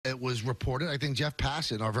it was reported, I think Jeff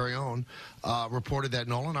Passan, our very own, reported that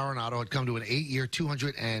Nolan Arenado had come to an 8-year,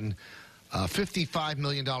 $255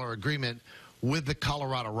 million agreement with the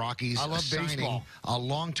Colorado Rockies, I love signing baseball. a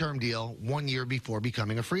long-term deal 1 year before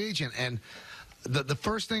becoming a free agent. And the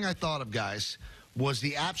first thing I thought of, guys, was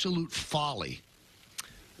the absolute folly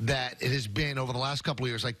that it has been over the last couple of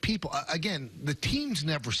years. Like, people, again, the teams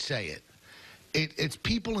never say it. It's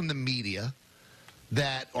people in the media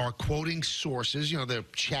that are quoting sources. You know, they're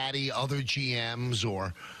chatty other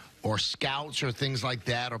GMs or scouts or things like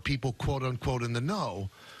that, or people, quote-unquote, in the know.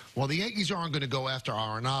 Well, the Yankees aren't going to go after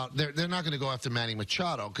Arenado. They're not going to go after Manny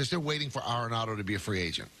Machado because they're waiting for Arenado to be a free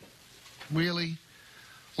agent. Really?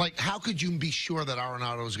 Like, how could you be sure that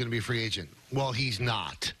Arenado is going to be a free agent? Well, he's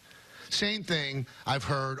not. Same thing I've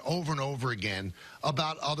heard over and over again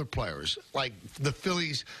about other players. Like the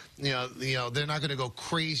Phillies, you know, they're not going to go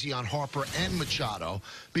crazy on Harper and Machado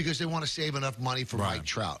because they want to save enough money for Mike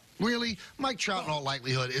Trout. Really? Mike Trout, in all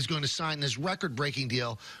likelihood, is going to sign this record-breaking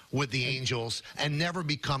deal with the Angels and never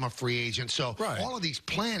become a free agent. So all of these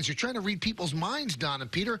plans, you're trying to read people's minds, Don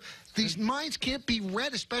and Peter. These minds can't be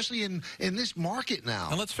read, especially in this market now.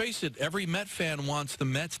 And let's face it, every Met fan wants the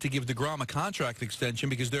Mets to give DeGrom a contract extension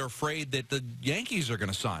because they're afraid that the Yankees are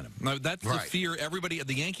going to sign him. Now, that's the fear.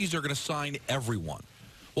 The Yankees are going to sign everyone.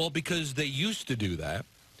 Well, because they used to do that.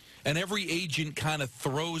 And every agent kind of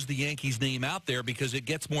throws the Yankees' name out there because it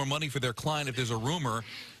gets more money for their client if there's a rumor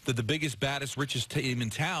that the biggest, baddest, richest team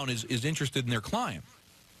in town is interested in their client.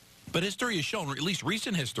 But history has shown, or at least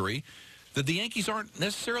recent history, that the Yankees aren't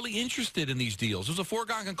necessarily interested in these deals. It was a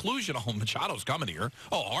foregone conclusion. Oh, Machado's coming here.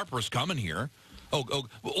 Oh, Harper's coming here.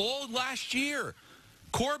 All last year,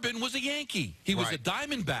 Corbin was a Yankee. He was a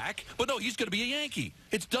Diamondback, but no, he's going to be a Yankee.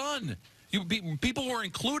 It's done. People were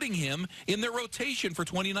including him in their rotation for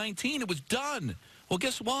 2019. It was done. Well,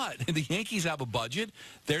 guess what? The Yankees have a budget.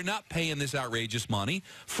 They're not paying this outrageous money.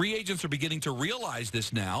 Free agents are beginning to realize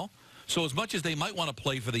this now. So as much as they might want to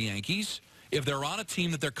play for the Yankees, if they're on a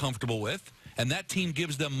team that they're comfortable with and that team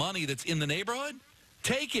gives them money that's in the neighborhood,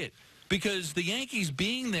 take it. Because the Yankees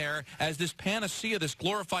being there as this panacea, this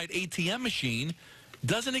glorified ATM machine,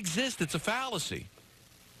 doesn't exist. It's a fallacy.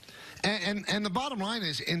 And the bottom line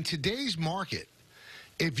is, in today's market,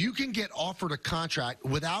 if you can get offered a contract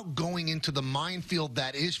without going into the minefield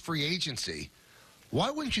that is free agency, why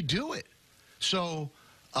wouldn't you do it? So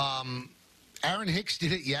Aaron Hicks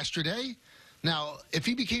did it yesterday. Now, if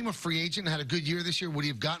he became a free agent and had a good year this year, would he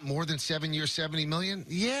have gotten more than 7 years, $70 million?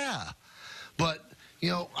 Yeah. But, you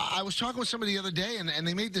know, I was talking with somebody the other day, and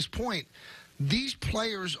they made this point. These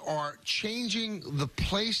players are changing the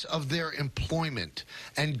place of their employment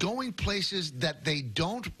and going places that they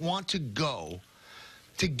don't want to go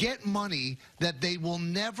to get money that they will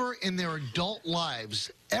never in their adult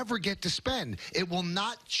lives ever get to spend. It will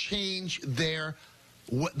not change the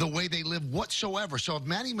way they live whatsoever. So if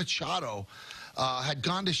Manny Machado had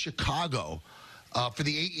gone to Chicago for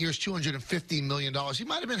the 8 years, $250 million. He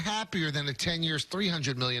might have been happier than the 10 years,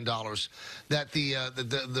 $300 million that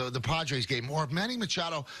the Padres gave him. Or if Manny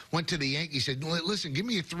Machado went to the Yankees and said, listen, give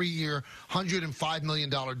me a 3-year, $105 million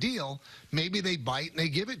deal, maybe they bite and they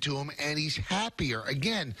give it to him, and he's happier.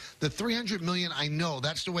 Again, the $300 million, I know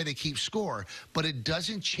that's the way they keep score, but it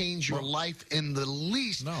doesn't change your life in the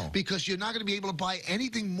least because you're not going to be able to buy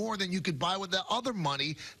anything more than you could buy with the other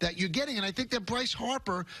money that you're getting. And I think that Bryce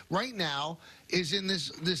Harper right now is in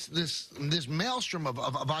this maelstrom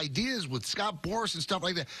of ideas with Scott Boras and stuff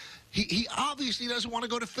like that. He obviously doesn't want to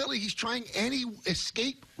go to Philly. He's trying any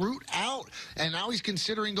escape route out, and now he's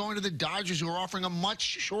considering going to the Dodgers, who are offering a much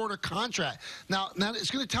shorter contract. Now it's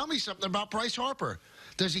going to tell me something about Bryce Harper.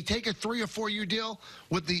 Does he take a 3 or 4 year deal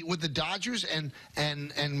with the Dodgers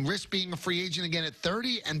and risk being a free agent again at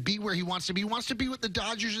 30 and be where he wants to be? He wants to be with the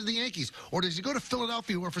Dodgers or the Yankees. Or does he go to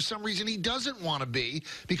Philadelphia, where for some reason he doesn't want to be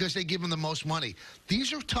because they give him the most money?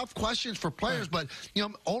 These are tough questions for players, but you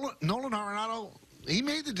know, Nolan Arenado, he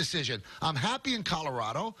made the decision. I'm happy in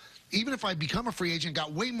Colorado. Even if I become a free agent,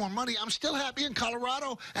 got way more money, I'm still happy in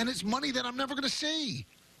Colorado, and it's money that I'm never going to see.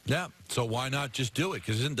 Yeah, so why not just do it?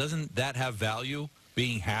 Because doesn't that have value,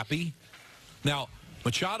 being happy? Now,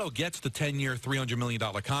 Machado gets the 10-year, $300 million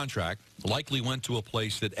contract, likely went to a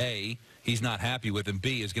place that, A, he's not happy with, and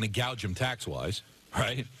B, is going to gouge him tax-wise,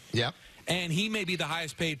 right? Yep. And he may be the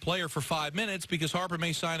highest-paid player for 5 minutes because Harper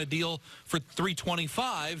may sign a deal for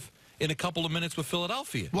 $325 in a couple of minutes with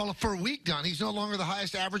Philadelphia. Well, for a week, Don, he's no longer the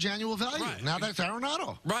highest average annual value. Right. Now that's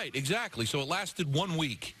Arenado. Right, exactly. So it lasted 1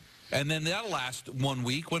 week. And then that'll last 1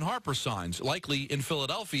 week when Harper signs, likely in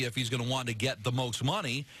Philadelphia if he's going to want to get the most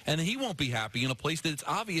money. And he won't be happy in a place that it's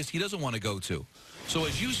obvious he doesn't want to go to. So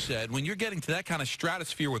as you said, when you're getting to that kind of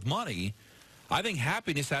stratosphere with money, I think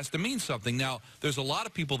happiness has to mean something. Now, there's a lot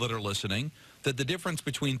of people that are listening that the difference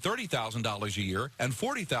between $30,000 a year and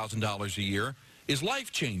 $40,000 a year is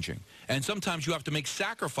life-changing. And sometimes you have to make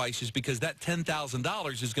sacrifices because that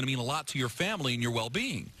 $10,000 is going to mean a lot to your family and your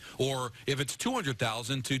well-being. Or if it's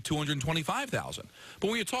 $200,000 to $225,000. But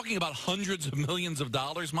when you're talking about hundreds of millions of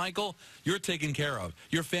dollars, Michael, you're taken care of.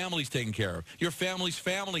 Your family's taken care of. Your family's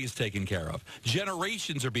family is taken care of.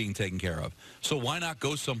 Generations are being taken care of. So why not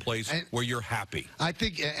go someplace where you're happy? I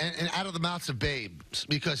think, and out of the mouths of babes,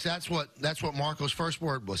 because that's what Marco's first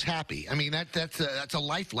word was, happy. I mean, that's a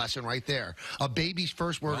life lesson right there. A baby's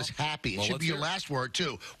first word is happy. It should be your last word,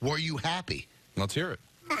 too. Were you happy? Let's hear it.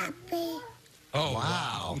 Happy. Oh,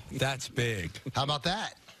 wow. That's big. How about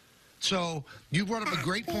that? So you brought up a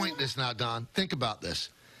great point this now, Don. Think about this.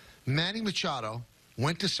 Manny Machado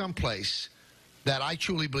went to some place that I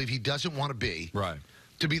truly believe he doesn't want to be. Right.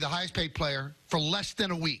 To be the highest paid player for less than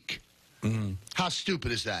a week. Mm-hmm. How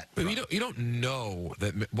stupid is that? But you don't know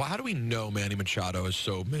that. Well, how do we know Manny Machado is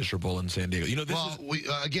so miserable in San Diego? You know,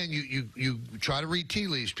 again, you try to read tea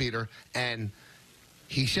leaves, Peter, and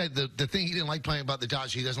he said the thing he didn't like playing about the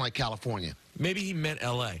Dodgers, he doesn't like California. Maybe he meant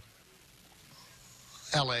L.A.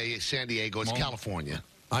 L.A., San Diego, it's California.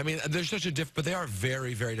 I mean, there's such a but they are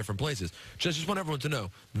very, very different places. Just want everyone to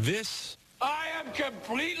know this. I am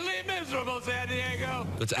completely miserable, San Diego.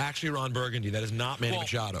 That's actually Ron Burgundy. That is not Manny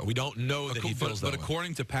Machado. We don't know that he feels that way. But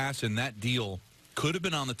according to Passan, that deal could have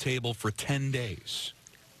been on the table for 10 days.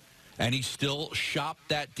 And he still shopped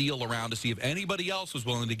that deal around to see if anybody else was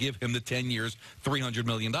willing to give him the 10 years, $300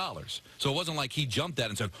 million. So it wasn't like he jumped at it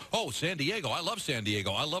and said, oh, San Diego, I love San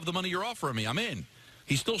Diego. I love the money you're offering me. I'm in.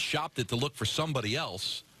 He still shopped it to look for somebody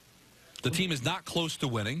else. The team is not close to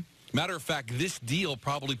winning. Matter of fact, this deal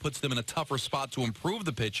probably puts them in a tougher spot to improve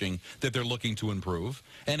the pitching that they're looking to improve.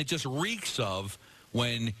 And it just reeks of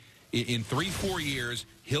when, in 3-4 years,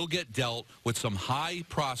 he'll get dealt with some high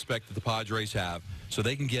prospect that the Padres have so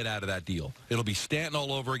they can get out of that deal. It'll be Stanton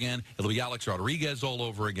all over again. It'll be Alex Rodriguez all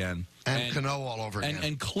over again. And Cano all over again.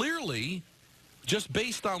 And clearly, just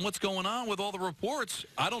based on what's going on with all the reports,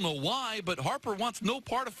 I don't know why, but Harper wants no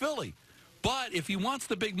part of Philly. But if he wants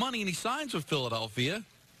the big money and he signs with Philadelphia,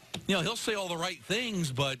 you know, he'll say all the right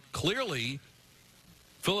things, but clearly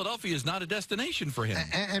Philadelphia is not a destination for him.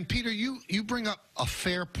 And Peter, you bring up a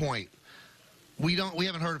fair point. We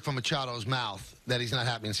haven't heard it from Machado's mouth that he's not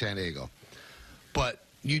happy in San Diego. But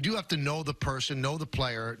you do have to know the person, know the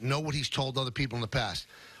player, know what he's told other people in the past.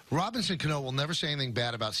 Robinson Cano will never say anything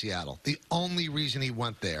bad about Seattle. The only reason he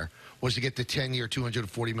went there was to get the 10-year,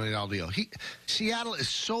 $240 million deal. Seattle is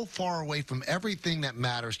so far away from everything that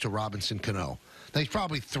matters to Robinson Cano. Now, he's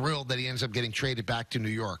probably thrilled that he ends up getting traded back to New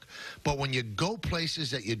York. But when you go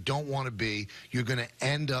places that you don't want to be, you're going to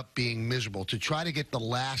end up being miserable to try to get the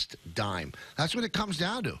last dime. That's what it comes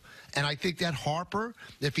down to. And I think that Harper,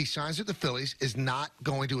 if he signs with the Phillies, is not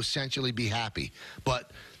going to essentially be happy.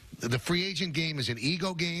 But the free agent game is an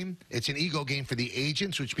ego game. It's an ego game for the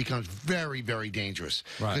agents, which becomes very, very dangerous.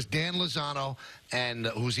 Right. Because Dan Lozano, and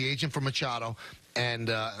who's the agent for Machado, and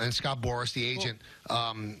Scott Boras, the agent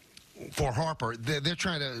for Harper, they're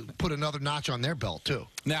trying to put another notch on their belt, too.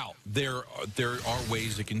 Now, there are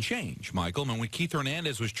ways it can change, Michael. I mean, when Keith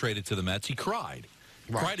Hernandez was traded to the Mets, he cried.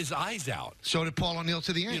 Right. Cried his eyes out. So did Paul O'Neill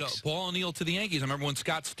to the Yankees. You know, Paul O'Neill to the Yankees. I remember when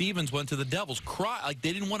Scott Stevens went to the Devils, cried like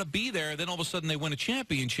they didn't want to be there. Then all of a sudden they win a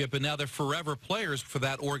championship, and now they're forever players for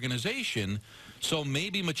that organization. So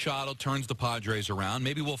maybe Machado turns the Padres around.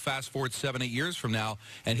 Maybe we'll fast forward 7-8 years from now,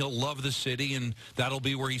 and he'll love the city, and that'll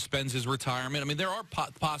be where he spends his retirement. I mean, there are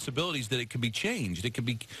possibilities that it could be changed. It could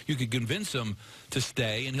be, you could convince him to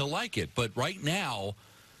stay, and he'll like it. But right now,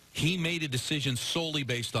 he made a decision solely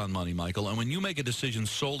based on money, Michael. And when you make a decision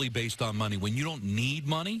solely based on money, when you don't need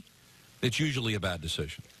money, it's usually a bad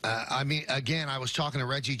decision. I mean, again, I was talking to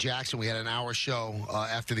Reggie Jackson. We had an hour show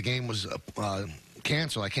after the game was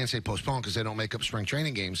canceled. I can't say postponed because they don't make up spring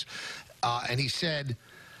training games. And he said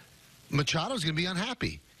Machado's going to be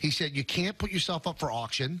unhappy. He said you can't put yourself up for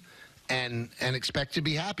auction and expect to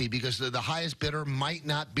be happy because the highest bidder might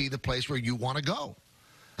not be the place where you want to go.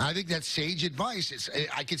 I think that's sage advice.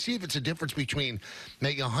 I can see if it's a difference between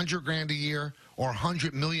making $100,000 a year or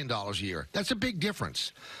 $100 million a year. That's a big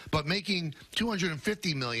difference. But making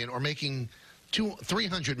 $250 million or making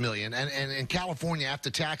 $300 million, and in California after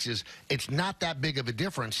taxes, it's not that big of a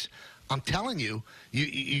difference. I'm telling you,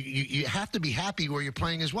 you have to be happy where you're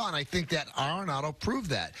playing as well. And I think that Arenado proved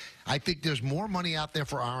that. I think there's more money out there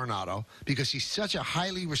for Arenado because he's such a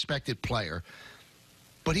highly respected player.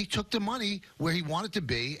 But he took the money where he wanted to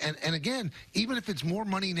be. And again, even if it's more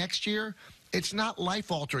money next year, It's not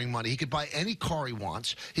life-altering money. He could buy any car he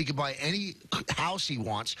wants. He could buy any house he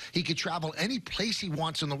wants. He could travel any place he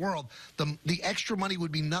wants in the world. The extra money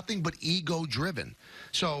would be nothing but ego-driven.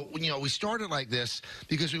 So, we started like this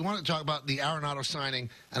because we wanted to talk about the Arenado signing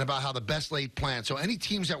and about how the best laid plan. So any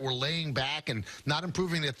teams that were laying back and not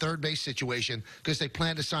improving their third base situation because they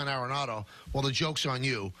planned to sign Arenado, well, the joke's on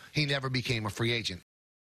you. He never became a free agent.